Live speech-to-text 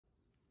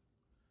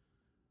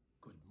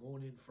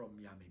Morning from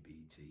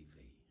yammybtv.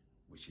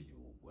 Wishing you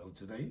all well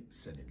today,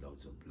 sending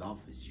loads of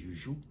love as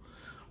usual.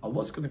 I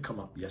was going to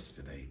come up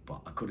yesterday, but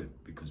I couldn't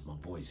because my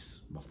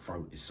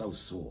throat is so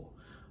sore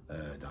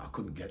that I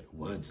couldn't get the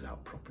words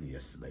out properly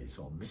yesterday.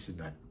 So I'm missing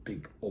that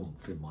big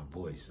oomph in my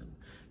voice. And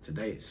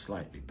today it's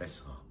slightly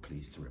better.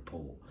 Pleased to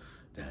report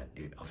that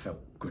I felt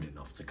good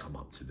enough to come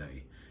up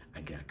today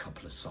and get a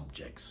couple of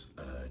subjects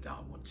that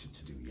I wanted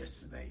to do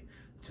yesterday,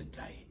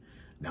 today.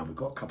 Now, we've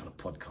got a couple of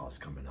podcasts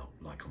coming up,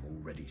 like I'm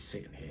already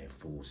sitting here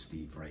for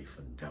Steve Rafe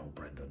and Del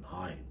Brendan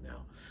Hyde.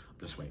 Now, I'm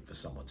just waiting for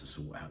someone to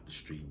sort out the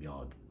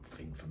StreamYard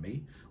thing for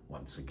me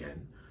once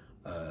again.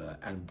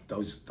 And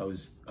those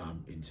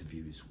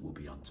interviews will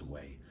be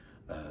underway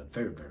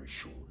very, very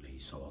shortly,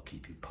 so I'll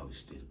keep you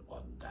posted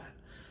on that.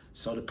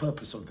 So the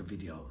purpose of the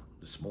video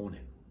this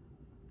morning,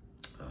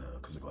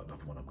 because I've got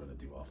another one I'm going to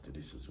do after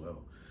this as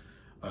well,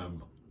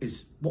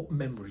 is what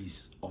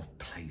memories of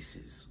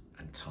places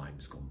and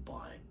times gone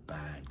by,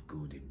 bad,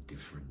 good,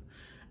 indifferent,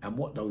 and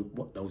what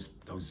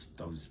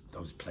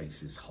those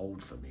places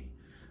hold for me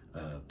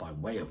by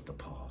way of the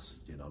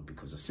past, you know,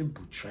 because a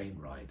simple train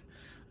ride,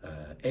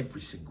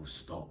 every single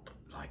stop,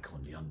 like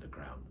on the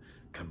underground,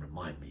 can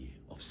remind me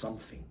of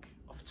something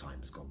of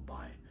times gone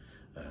by,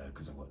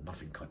 because I've got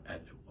nothing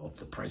of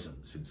the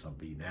present since I've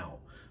been out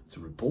to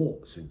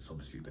report, since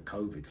obviously the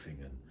COVID thing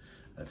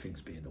and things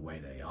being the way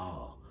they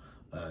are.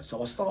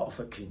 So I start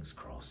off at King's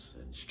Cross,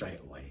 and straight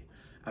away,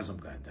 as I'm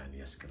going down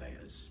the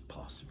escalators,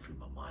 passing through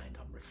my mind,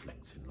 I'm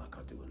reflecting like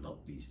I do a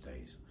lot these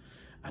days.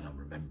 And I'm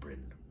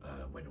remembering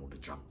when all the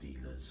drug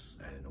dealers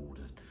and all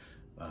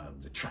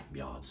the trap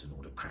yards and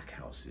all the crack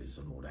houses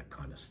and all that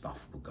kind of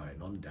stuff were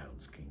going on down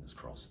to King's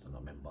Cross. And I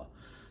remember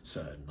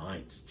certain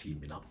nights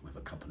teaming up with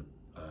a couple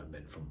of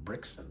men from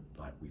Brixton,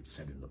 like we've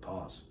said in the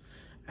past,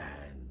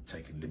 and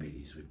taking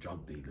liberties with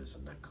drug dealers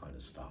and that kind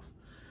of stuff.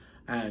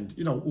 And,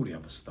 you know, all the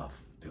other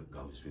stuff that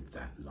goes with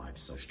that life.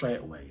 So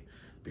straight away,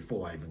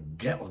 before I even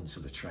get onto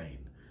the train,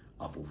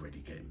 I've already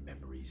getting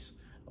memories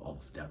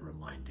of that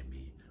reminding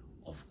me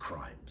of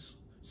crimes.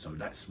 So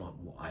that's what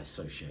I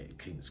associated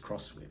King's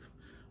Cross with.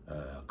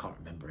 I can't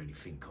remember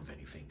anything of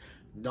anything.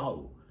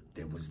 No,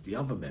 there was the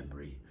other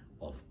memory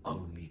of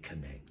Only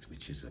Connect,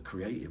 which is a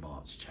creative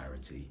arts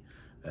charity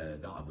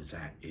that I was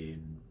at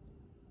in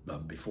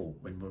before.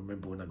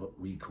 Remember when I got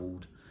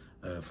recalled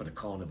for the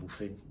carnival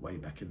thing way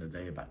back in the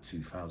day, about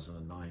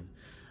 2009,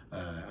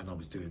 and I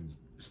was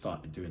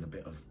started doing a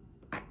bit of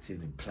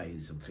acting in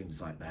plays and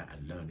things like that,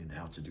 and learning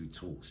how to do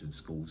talks in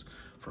schools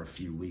for a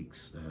few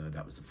weeks.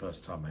 That was the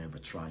first time I ever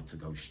tried to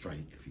go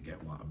straight, if you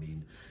get what I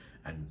mean,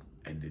 and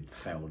it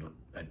failed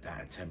at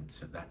that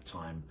attempt at that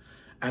time.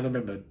 And I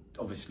remember,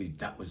 obviously,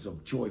 that was a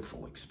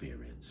joyful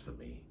experience for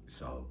me.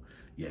 So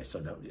yeah, so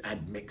that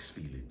had mixed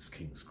feelings,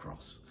 King's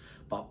Cross.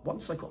 But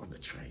once I got on the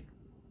train,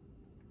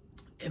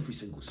 every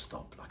single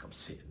stop, like I'm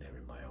sitting there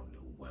in my own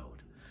little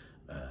world,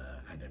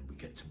 and then we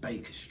get to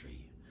Baker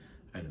Street,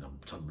 and then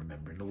I'm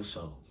remembering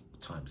also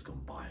times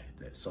gone by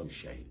that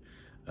associate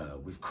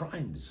with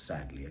crimes,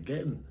 sadly,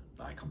 again.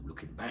 Like I'm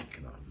looking back,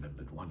 and I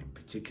remembered one in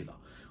particular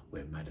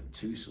where Madame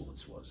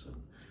Tussauds was,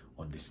 and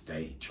on this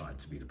day trying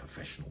to be the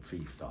professional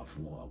thief that I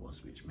thought I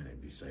was, which many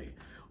of you say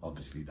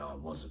obviously that I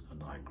wasn't,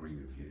 and I agree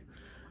with you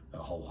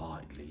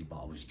wholeheartedly.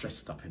 But I was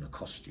dressed up in a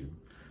costume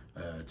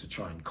to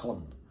try and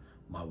con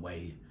my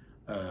way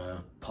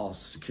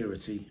past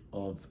security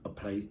of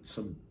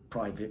some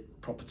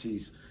private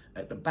properties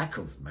at the back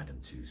of Madame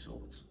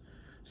Tussauds.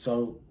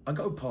 So I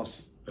go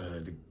past,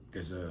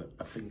 there's a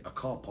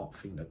car park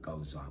thing that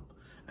goes up,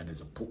 and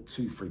there's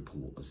 2-3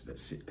 porters that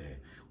sit there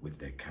with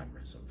their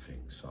cameras and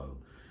things. So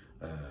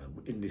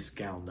in this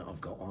gown that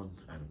I've got on,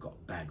 and I've got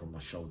a bag on my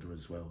shoulder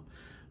as well,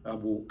 I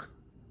walk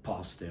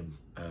past them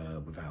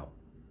without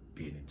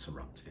being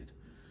interrupted.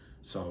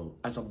 So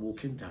as I'm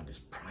walking down this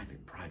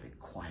private,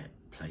 quiet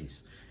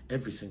place,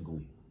 every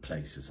single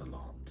place is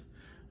alarmed.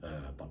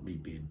 But me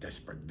being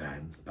desperate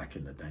Dan back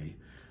in the day,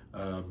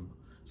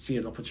 see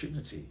an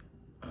opportunity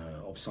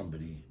of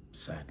somebody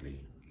sadly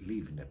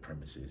leaving their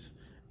premises,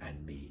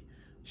 and me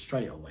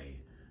straight away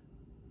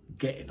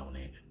getting on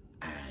it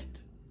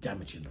and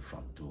damaging the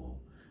front door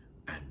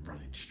and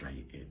running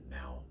straight in.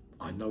 Now,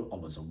 I know I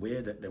was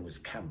aware that there was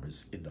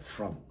cameras in the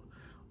front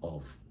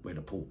of where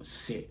the porters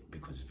sit,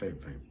 because it's very,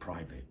 very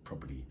private,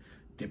 probably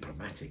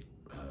diplomatic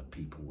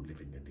people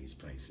living in these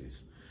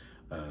places.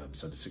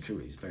 So the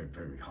security is very,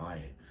 very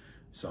high.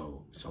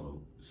 So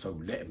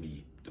letting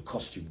me, the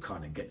costume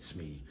kind of gets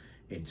me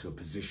into a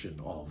position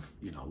of,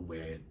 you know,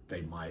 where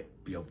they might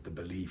be of the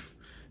belief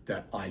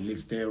that I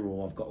live there,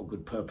 or I've got a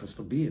good purpose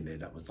for being there.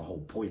 That was the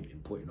whole point in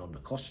putting on the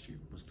costume,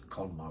 was to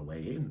con my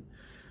way in.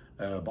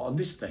 But on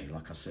this day,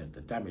 like I said,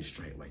 the damage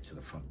straight away to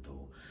the front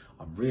door,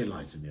 I'm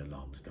realizing the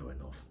alarm's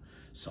going off.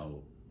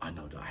 So I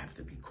know that I have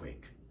to be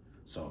quick.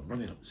 So I'm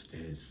running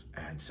upstairs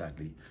and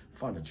sadly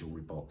find a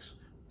jewelry box,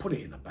 put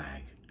it in a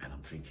bag, and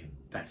I'm thinking,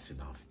 that's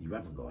enough. You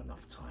haven't got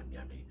enough time,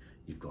 Yammy.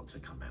 You've got to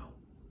come out.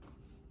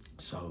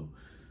 So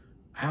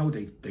how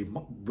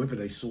whether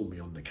they saw me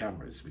on the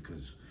cameras,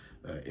 because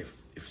if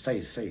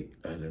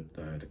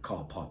the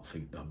car park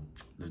thing,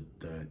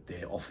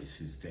 their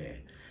office is there,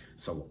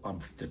 so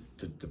the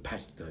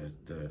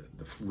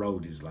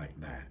road is like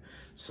that.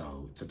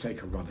 So to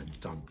take a run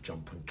and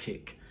jump and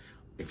kick,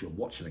 if you're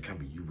watching the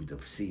camera, you would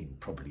have seen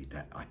probably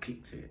that I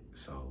kicked it.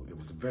 So it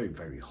was a very,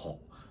 very hot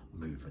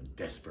move and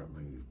desperate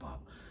move. But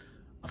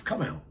I've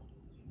come out,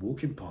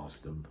 walking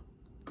past them,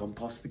 gone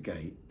past the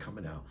gate,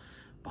 coming out.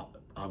 But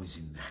I was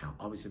in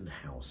the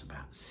house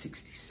about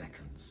 60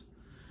 seconds,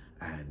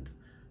 and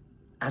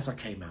as I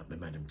came out the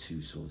Madame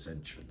Tussauds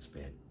entrance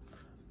bit,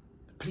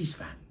 the police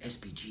van,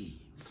 SPG,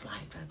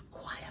 flying van,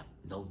 quiet,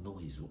 no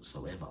noise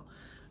whatsoever,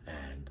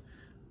 and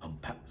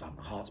like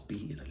my heart's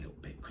beating a little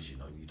bit because you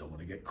know you don't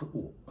want to get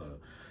caught.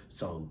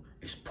 So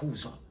it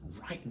pulls up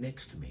right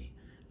next to me,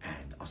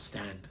 and I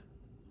stand.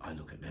 I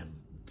look at them,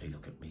 they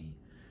look at me,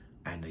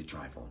 and they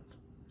drive on.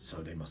 So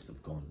they must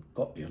have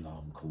got the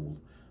alarm call,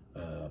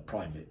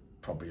 private,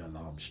 probably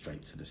alarm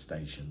straight to the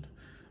station,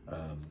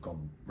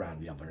 gone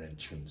round the other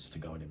entrance to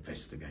go and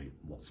investigate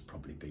what's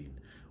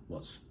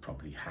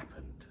probably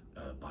happened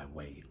by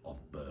way of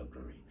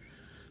burglary.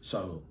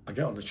 So I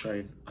get on the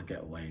train, I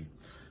get away.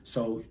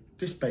 So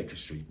this Baker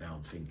Street now,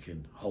 I'm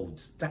thinking,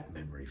 holds that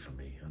memory for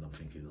me. And I'm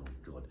thinking,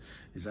 oh God,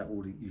 is that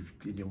all you've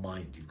in your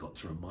mind? You've got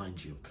to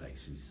remind you of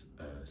places,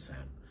 Sam.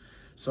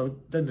 So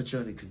then the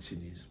journey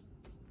continues,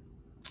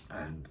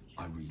 and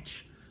I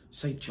reach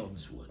St.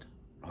 John's Wood,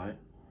 right?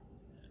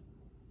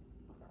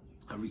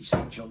 I reach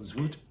St. John's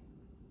Wood,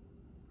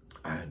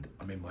 and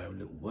I'm in my own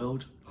little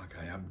world, like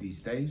I am these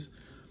days.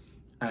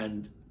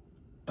 And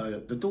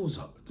the doors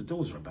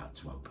are about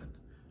to open,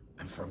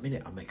 and for a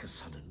minute I make a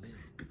sudden move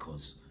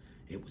because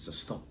it was a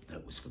stop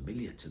that was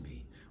familiar to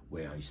me,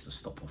 where I used to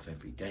stop off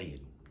every day in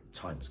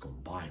times gone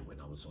by when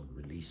I was on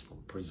release from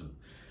prison.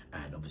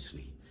 And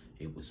obviously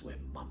it was where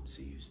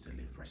Mumsy used to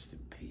live, rest in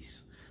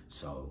peace.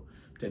 So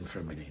then for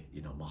a minute,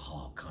 you know, my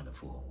heart kind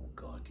of, oh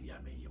God,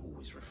 Yammy, you're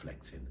always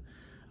reflecting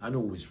and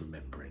always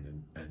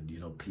remembering, and you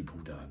know, people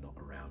that are not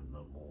around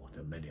no more,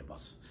 that many of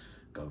us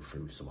go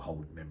through some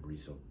hold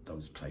memories of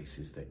those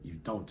places that you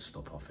don't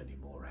stop off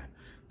anymore at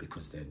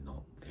because they're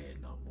not there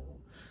no more.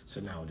 So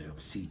now they're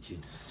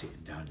sitting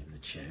down in the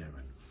chair,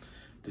 and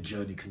the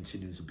journey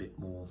continues a bit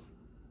more.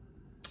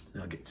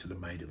 Then I get to the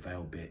Maida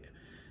Vale bit,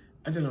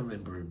 and then I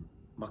remember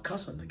my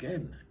cousin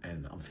again,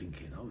 and I'm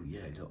thinking, oh yeah,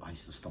 look, I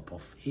used to stop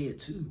off here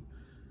too.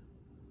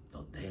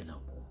 Not there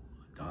no more.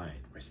 I died.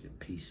 Rest in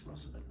peace,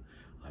 Rosamond.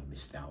 I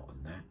missed out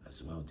on that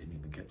as well. Didn't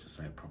even get to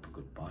say a proper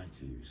goodbye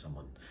to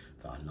someone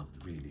that I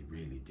loved really,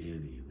 really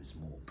dearly, who was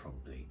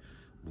probably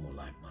more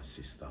like my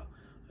sister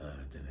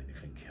than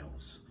anything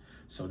else.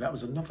 So that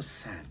was another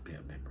sad bit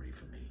of memory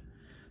for me.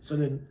 So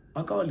then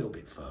I go a little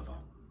bit further.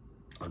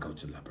 I go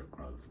to Ladbroke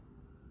Grove,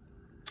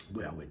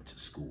 where I went to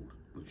school,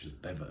 which was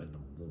Beverton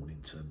and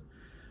Warnington.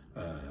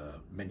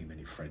 Many,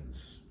 many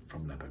friends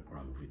from Ladbroke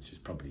Grove, which is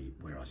probably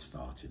where I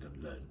started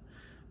and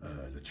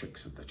learned the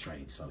tricks of the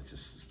trade, so to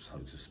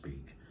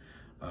speak.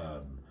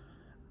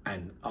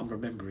 And I'm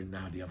remembering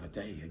now the other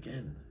day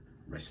again,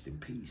 rest in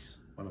peace,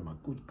 one of my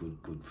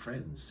good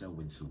friends,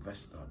 Selwyn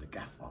Sylvester, the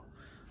gaffer,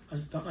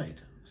 has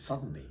died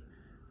suddenly.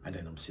 And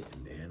then I'm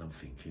sitting there and I'm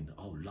thinking,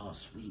 oh,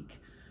 last week,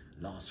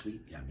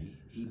 Yammy,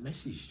 he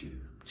messaged you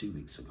 2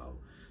 weeks ago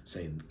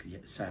saying, yeah,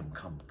 Sam,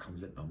 come,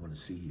 I want to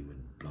see you,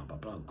 and blah, blah,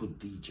 blah. Good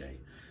DJ,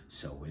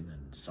 Selwyn,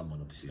 and someone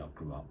obviously I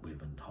grew up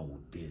with and hold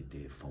dear,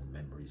 fond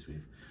memories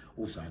with.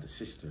 Also, I had a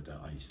sister that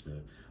I used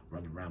to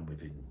run around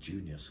with in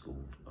junior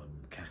school,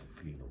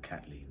 Kathleen,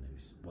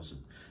 who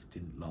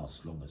didn't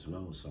last long as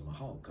well. So my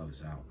heart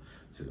goes out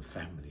to the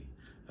family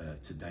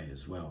today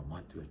as well. I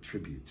might do a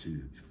tribute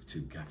to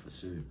Gaffer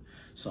soon.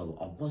 So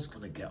I was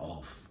going to get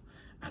off,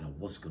 and I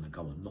was going to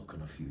go and knock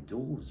on a few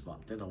doors,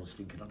 but then I was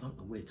thinking, I don't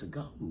know where to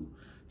go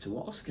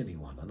to ask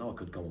anyone. I know I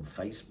could go on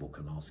Facebook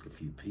and ask a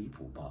few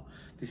people, but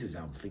this is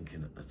how I'm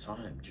thinking at the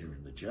time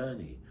during the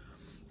journey.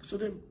 So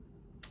then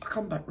I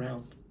come back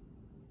round,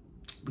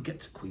 we get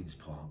to Queen's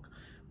Park,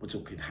 we're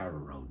talking Harrow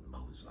Road,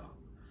 Moser.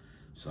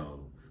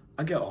 So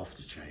I get off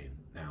the train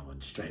now,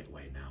 and straight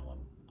away now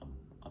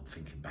I'm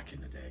thinking back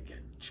in the day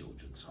again,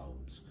 children's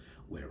homes,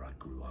 where I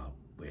grew up,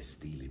 where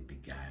stealing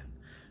began,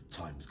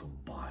 time's gone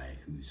by,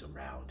 who's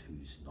around,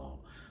 who's not.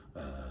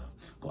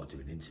 Got to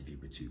do an interview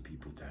with 2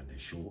 people down there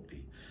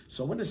shortly.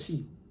 So when I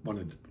see one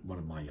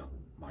of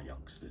my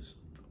youngsters,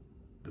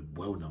 the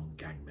well-known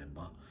gang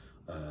member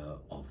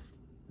of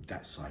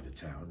that side of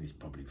town, he's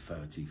probably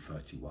 30,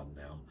 31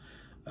 now,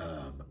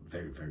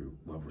 very, very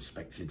well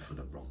respected for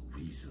the wrong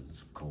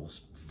reasons, of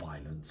course,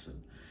 violence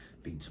and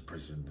been to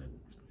prison, and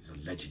he's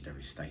a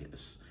legendary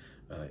status,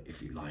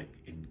 if you like,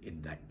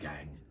 in that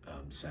gang,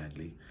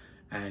 sadly.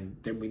 And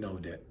then we know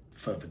that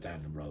further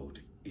down the road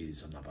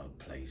is another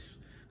place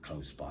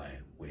close by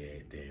where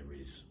there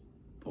is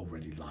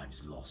already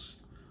lives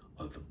lost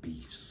over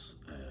beefs,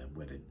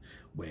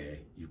 where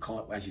you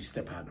can't, as you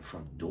step out the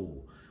front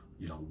door,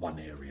 you know, one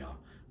area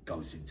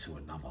goes into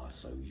another.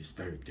 So it's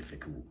very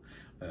difficult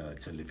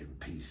to live in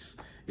peace,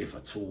 if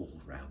at all,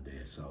 around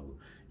there. So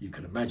you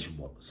can imagine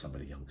what some of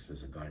the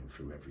youngsters are going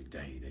through every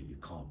day, that you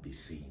can't be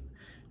seen,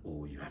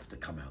 or you have to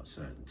come out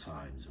certain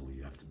times, or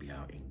you have to be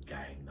out in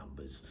gang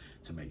numbers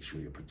to make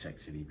sure you're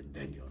protected. Even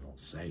then you're not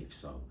safe.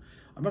 So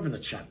I'm having a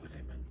chat with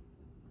him,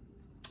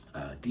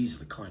 and these are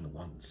the kind of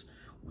ones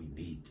we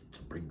need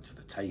to bring to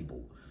the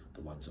table,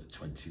 the ones at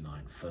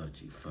 29,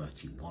 30,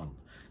 31,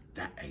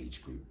 that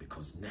age group.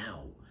 Because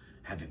now,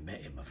 having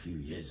met him a few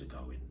years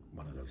ago in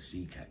one of those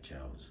CCAT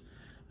jails,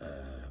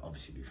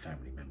 obviously with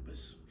family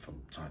members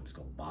from times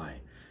gone by,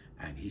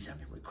 and he's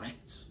having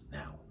regrets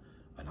now.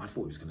 And I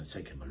thought it was going to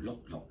take him a lot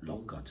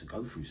longer to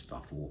go through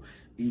stuff, or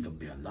even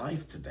be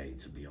alive today,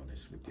 to be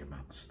honest, with the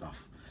amount of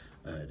stuff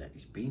that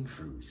he's been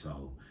through.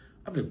 So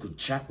having a good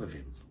chat with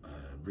him,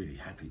 really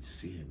happy to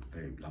see him.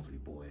 Very lovely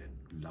boy,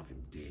 and love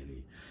him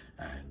dearly.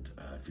 And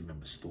if you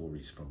remember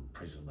stories from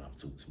prison I've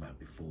talked about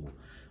before,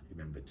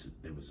 remember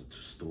there was a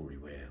story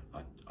where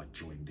I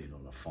joined in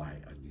on a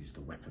fight and used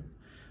a weapon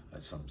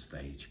at some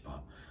stage.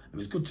 But it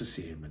was good to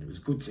see him, and it was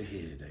good to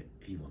hear that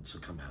he wants to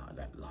come out of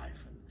that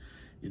life. And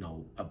you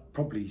know,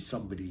 probably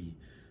somebody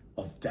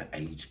of that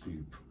age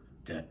group,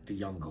 that the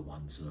younger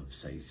ones of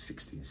say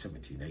 16,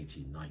 17,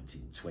 18,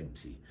 19,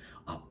 20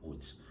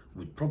 upwards,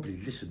 would probably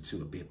listen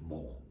to a bit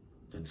more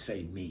than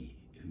say me,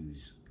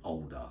 who's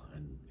older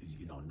and,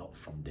 you know, not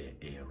from their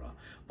era,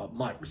 but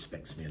might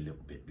respect me a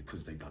little bit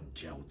because they've done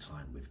jail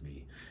time with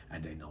me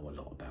and they know a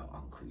lot about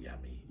Uncle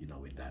Yammy, you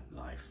know, in that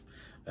life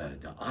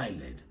that I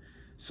led.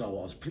 So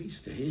I was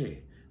pleased to hear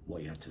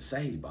what he had to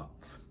say. But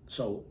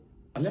so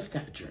I left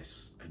that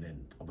address and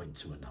then I went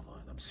to another,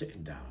 and I'm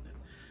sitting down, and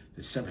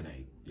there's 7,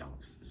 8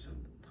 youngsters,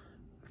 and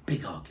a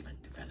big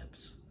argument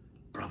develops.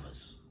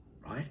 Brothers,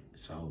 right?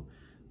 So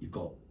you've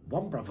got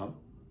one brother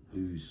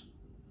who's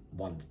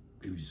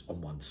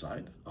on one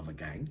side of a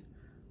gang,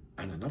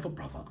 and another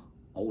brother,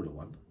 older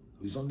one,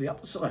 who's on the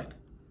other side.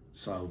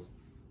 So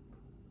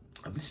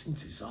I'm listening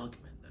to this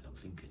argument and I'm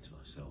thinking to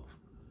myself,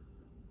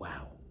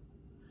 wow,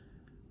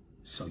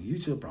 so you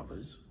two are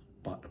brothers,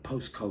 but the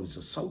postcodes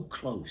are so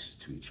close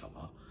to each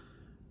other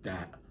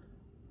that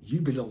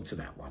you belong to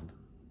that one,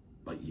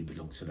 but you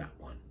belong to that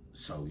one.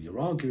 So you're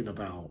arguing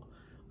about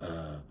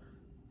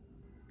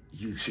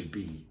you should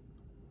be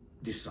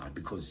this side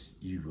because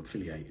you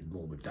affiliated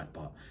more with that,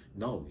 but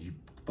no, you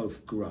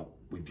both grew up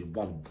with your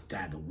one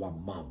dad or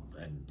one mum,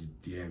 and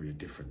the area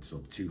difference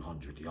of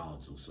 200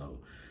 yards or so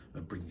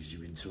brings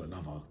you into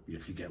another,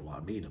 if you get what I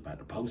mean, about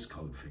the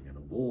postcode thing and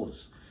the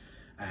wars.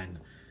 And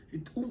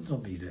it dawned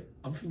on me that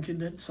I'm thinking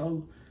then,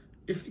 so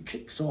if it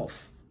kicks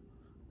off,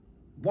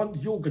 one,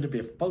 you're going to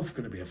be both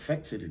going to be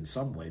affected in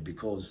some way,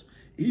 because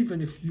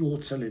even if you're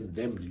telling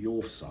them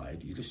your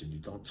side, you listen, you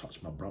don't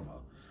touch my brother,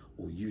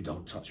 or you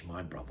don't touch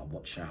my brother,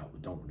 watch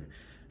out, don't.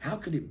 How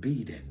could it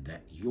be then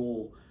that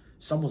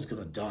someone's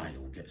going to die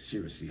or get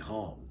seriously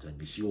harmed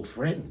and it's your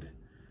friend,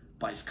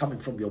 but it's coming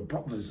from your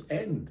brother's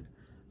end?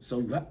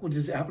 So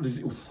how does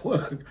it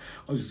work?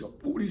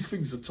 All these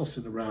things are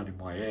tossing around in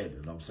my head,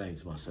 and I'm saying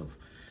to myself,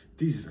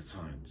 these are the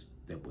times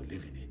that we're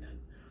living in,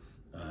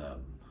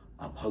 and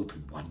I'm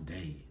hoping one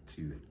day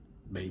to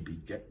maybe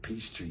get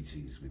peace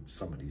treaties with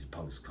some of these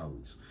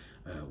postcodes,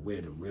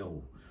 where the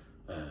real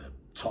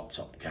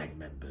top gang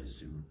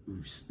members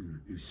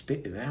who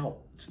spit it out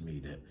to me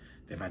that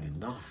they've had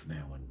enough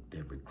now, and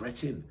they're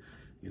regretting,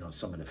 you know,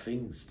 some of the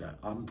things that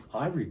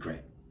I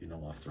regret, you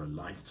know, after a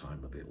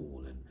lifetime of it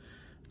all. And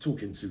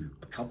talking to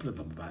a couple of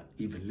them about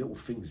even little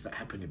things that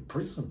happen in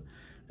prison,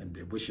 and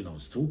they're wishing I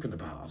was talking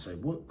about. I say,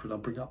 what could I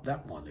bring up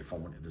that one if I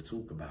wanted to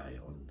talk about it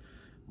on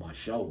my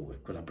show?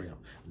 Could I bring up?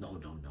 No,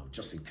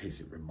 just in case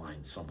it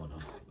reminds someone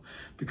of,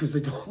 because they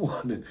don't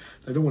want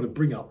to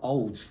bring up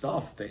old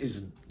stuff that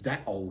isn't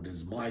that old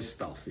as my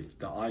stuff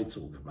that I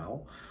talk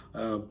about,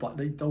 but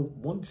they don't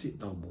want it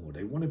no more.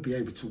 They want to be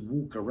able to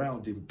walk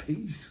around in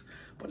peace,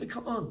 but they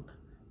can't,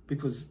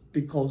 because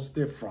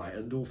they're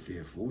frightened or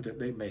fearful that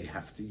they may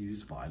have to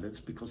use violence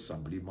because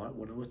somebody might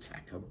want to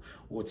attack them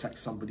or attack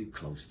somebody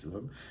close to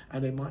them,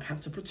 and they might have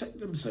to protect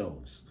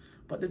themselves.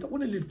 But they don't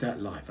want to live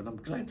that life, and I'm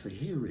glad to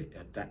hear it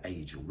at that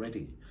age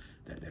already,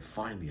 that they're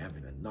finally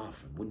having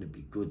enough. And wouldn't it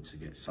be good to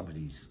get some of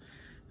these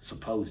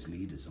supposed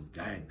leaders of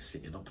gangs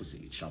sitting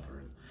opposite each other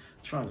and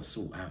trying to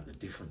sort out the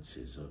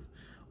differences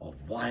of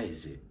why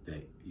is it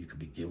that you can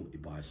be guilty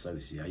by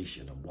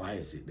association, and why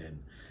is it then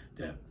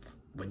that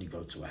when you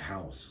go to a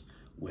house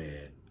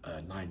where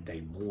a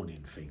 9-day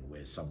mourning thing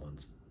where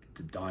someone's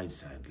died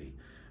sadly,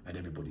 and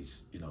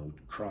everybody's, you know,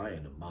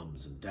 crying, and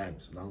mums and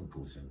dads and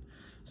uncles, and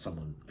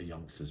a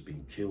youngster's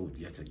being killed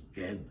yet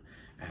again,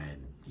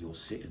 and you're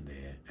sitting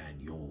there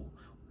and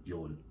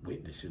you're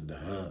witnessing the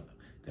hurt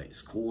that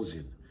it's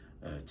causing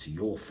to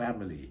your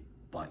family,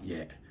 but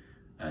yet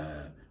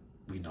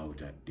we know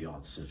that the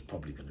answer is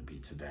probably going to be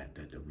to that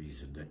the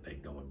reason that they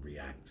go and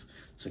react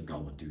to go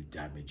and do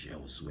damage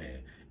elsewhere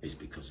is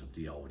because of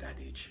the old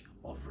adage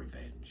of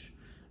revenge,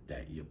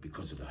 that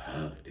because of the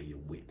hurt that you're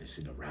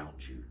witnessing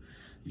around you,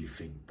 you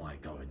think by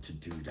going to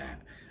do that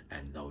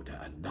and know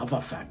that another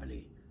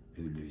family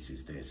who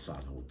loses their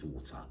son or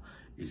daughter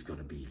is going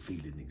to be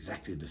feeling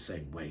exactly the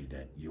same way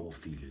that you're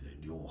feeling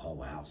and your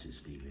whole house is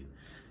feeling.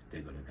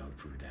 They're going to go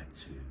through that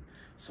too.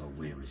 So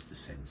where is the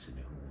sense in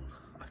it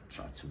all? I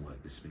tried to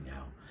work this thing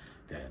out,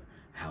 that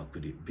how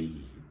could it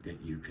be that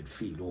you could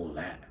feel all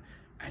that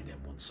and then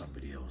want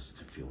somebody else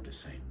to feel the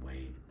same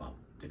way? But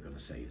they're going to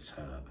say it's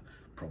her,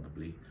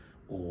 probably,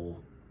 or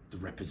the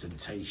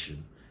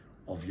representation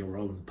of your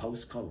own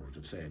postcode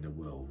of saying,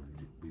 well,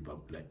 we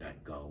won't let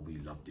that go, we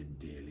loved him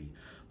dearly.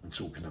 I'm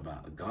talking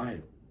about a guy,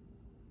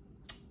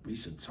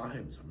 recent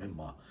times, I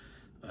remember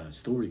a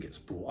story gets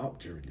brought up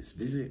during this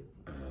visit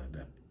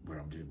where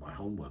I'm doing my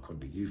homework on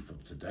the youth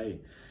of today,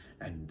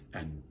 and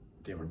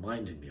they're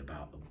reminding me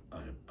about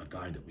a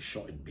guy that was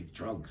shot in big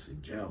drugs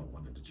in jail,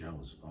 one of the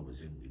jails I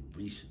was in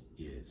recent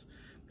years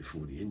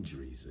before the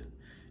injuries, and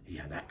he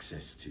had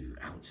access to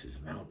ounces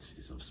and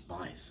ounces of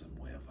spice and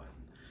whatever.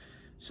 And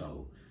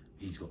so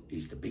he's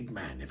the big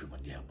man.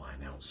 Everyone, yeah, buy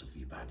an ounce of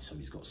you, man. So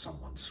he's got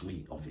someone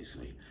sweet,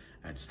 obviously,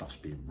 and stuff's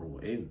being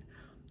brought in.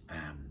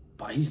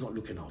 But he's not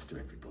looking after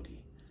everybody.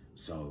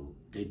 So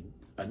then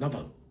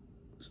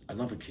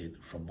another kid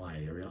from my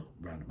area,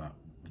 around about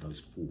those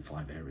 4 or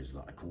 5 areas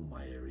that I call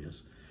my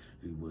areas,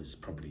 who was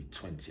probably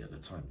 20 at the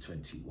time,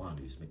 21,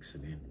 who's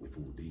mixing in with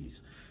all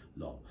these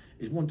lot,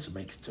 he wanted to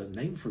make a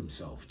name for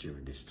himself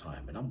during this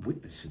time. And I'm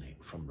witnessing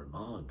it from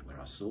remand, where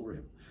I saw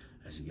him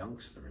as a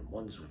youngster in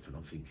Wandsworth, and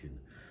I'm thinking,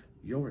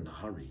 you're in a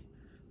hurry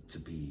to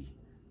be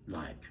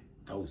like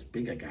those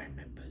bigger gang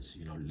members,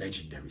 you know,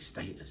 legendary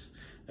status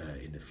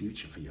in the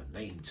future, for your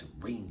name to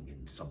ring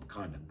in some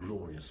kind of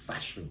glorious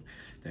fashion,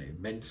 that it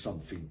meant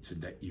something to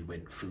that you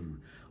went through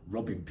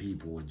robbing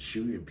people and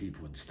shooting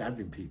people and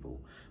stabbing people.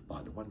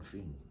 But the one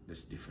thing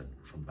that's different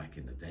from back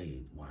in the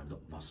day, why a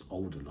lot of us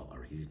older lot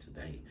are here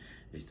today,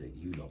 is that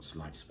you lot's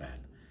lifespan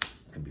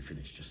can be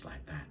finished just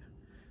like that.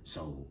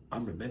 So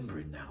I'm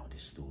remembering now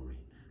this story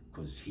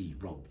because he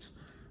robbed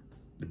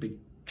the big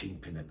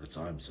kingpin at the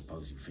time,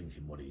 supposedly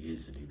thinking what he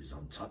is, and he was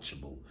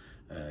untouchable,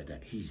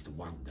 that he's the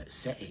one that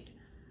set it.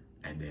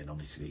 And then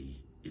obviously,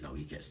 you know,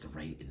 he gets the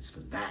ratings for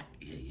that.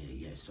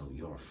 Yeah. So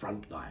you're a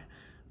front guy.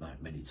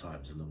 Like many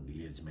times along the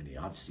years, many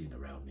I've seen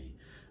around me,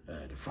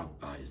 the front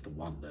guy is the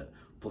one that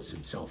puts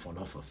himself on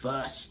offer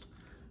first.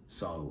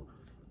 So,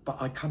 but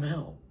I come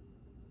out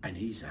and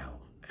he's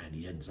out, and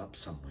he ends up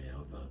somewhere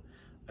over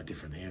a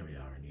different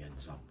area, and he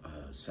ends up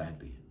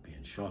sadly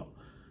being shot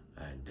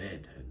and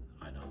dead. And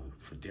I know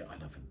for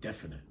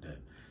definite that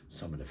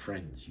some of the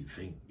friends you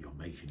think you're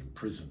making in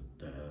prison,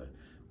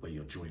 where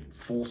you're joining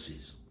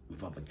forces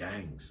with other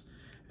gangs,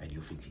 and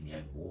you're thinking, yeah,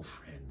 more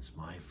friends,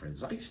 my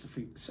friends. I used to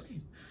think the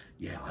same.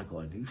 Yeah, I got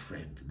a new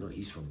friend. Look,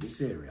 he's from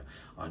this area.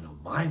 I know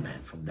my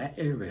man from that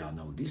area. I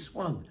know this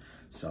one.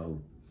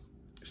 So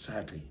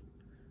sadly,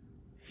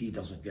 he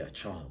doesn't get a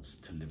chance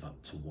to live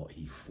up to what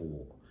he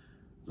thought,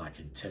 like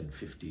in 10,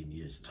 15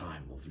 years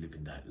time of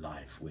living that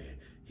life where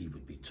he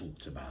would be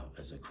talked about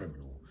as a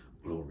criminal,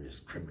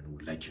 glorious criminal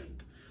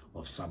legend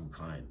of some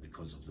kind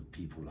because of the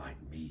people like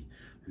me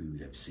who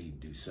they've seen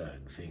do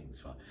certain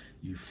things. But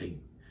you think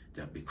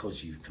that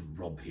because you can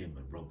rob him,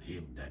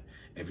 that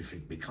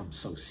everything becomes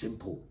so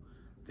simple,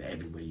 that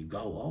everywhere you go,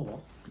 oh,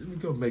 well, let me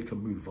go make a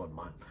move on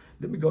mine.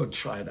 Let me go and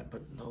try that.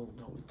 But no,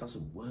 it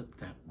doesn't work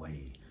that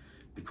way.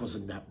 Because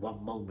in that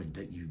one moment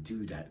that you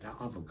do that, that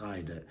other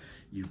guy that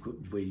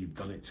where you've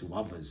done it to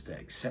others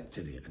that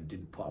accepted it and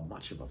didn't put up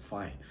much of a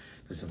fight,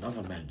 there's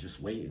another man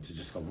just waiting to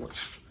just go, what?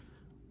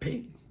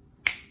 Ping,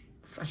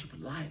 flash of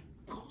a light,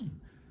 gone.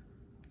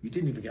 You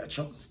didn't even get a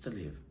chance to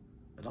live.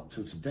 And up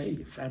till today,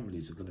 your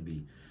families are going to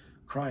be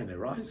crying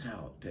their eyes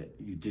out that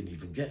you didn't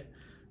even get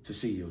to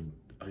see your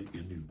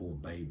newborn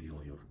baby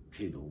or your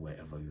kid or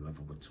whatever you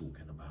ever were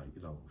talking about,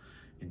 you know,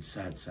 in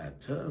sad, sad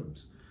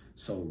terms.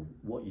 So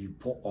what you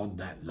put on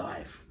that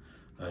life,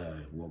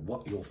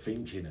 what you're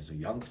thinking as a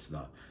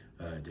youngster,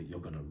 that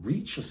you're going to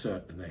reach a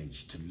certain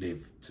age to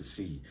live, to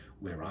see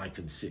where I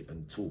can sit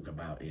and talk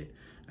about it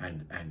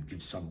and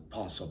give some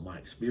pass on my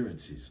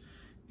experiences,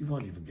 you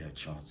won't even get a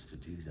chance to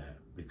do that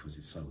because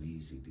it's so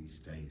easy these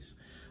days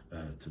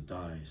to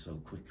die so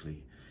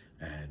quickly.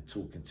 And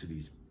talking to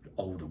these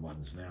older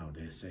ones now,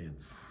 they're saying,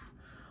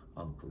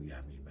 Uncle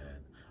Yammy, man,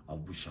 I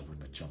wish I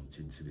wouldn't have jumped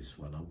into this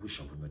one. I wish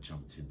I wouldn't have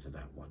jumped into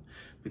that one,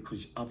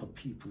 because other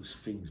people's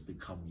things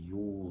become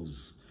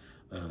yours.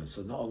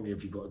 So not only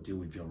have you got to deal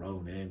with your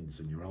own ends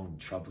and your own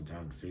trouble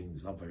down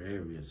things, other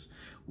areas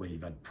where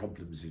you've had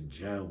problems in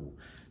jail,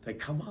 they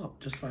come up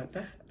just like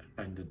that.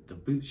 And the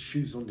boots,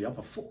 shoes on the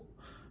other foot.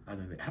 And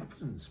then it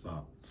happens.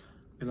 But,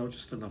 you know,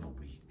 just another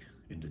week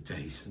in the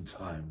days and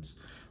times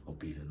of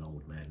being an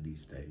old man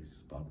these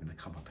days. But I'm going to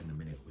come up in a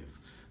minute with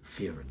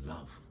fear and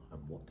love, and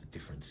what the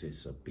difference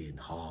is of being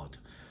hard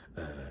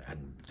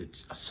and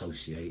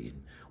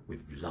associating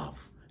with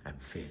love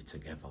and fear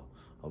together.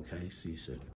 Okay, see you soon.